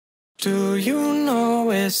Do you know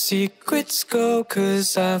where secrets go?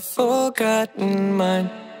 'Cause I've forgotten mine.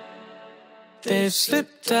 They've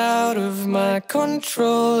slipped out of my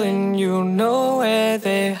control, and you know where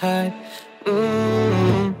they hide.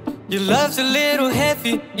 Your love's a little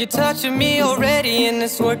heavy, you're touching me already, and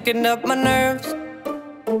it's working up my nerves.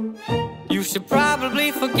 You should probably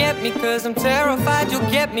forget me, 'cause I'm terrified you'll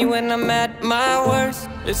get me when I'm at my worst.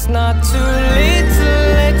 It's not too late to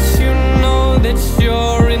let you know that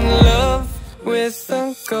you're in love with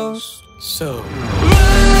a ghost. So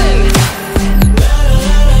run!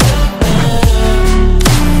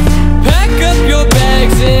 Pack up your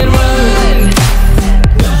bags and run.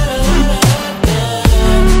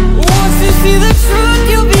 Once you see the truth,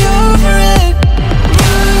 you'll be over it.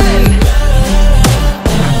 Run!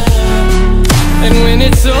 And when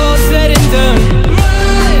it's all said and done,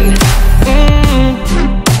 run!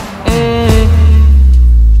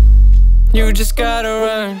 You just gotta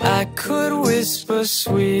run. I could whisper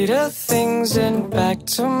sweeter things, and back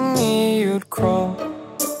to me you'd crawl.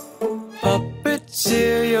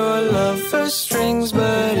 Puppeteer your love for strings,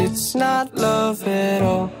 but it's not love at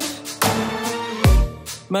all.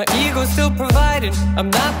 My ego's still providing, I'm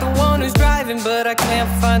not the one who's driving, but I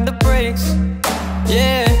can't find the brakes.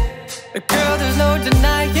 Yeah, girl, there's no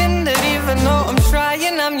denying that even though I'm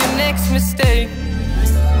trying, I'm your next mistake.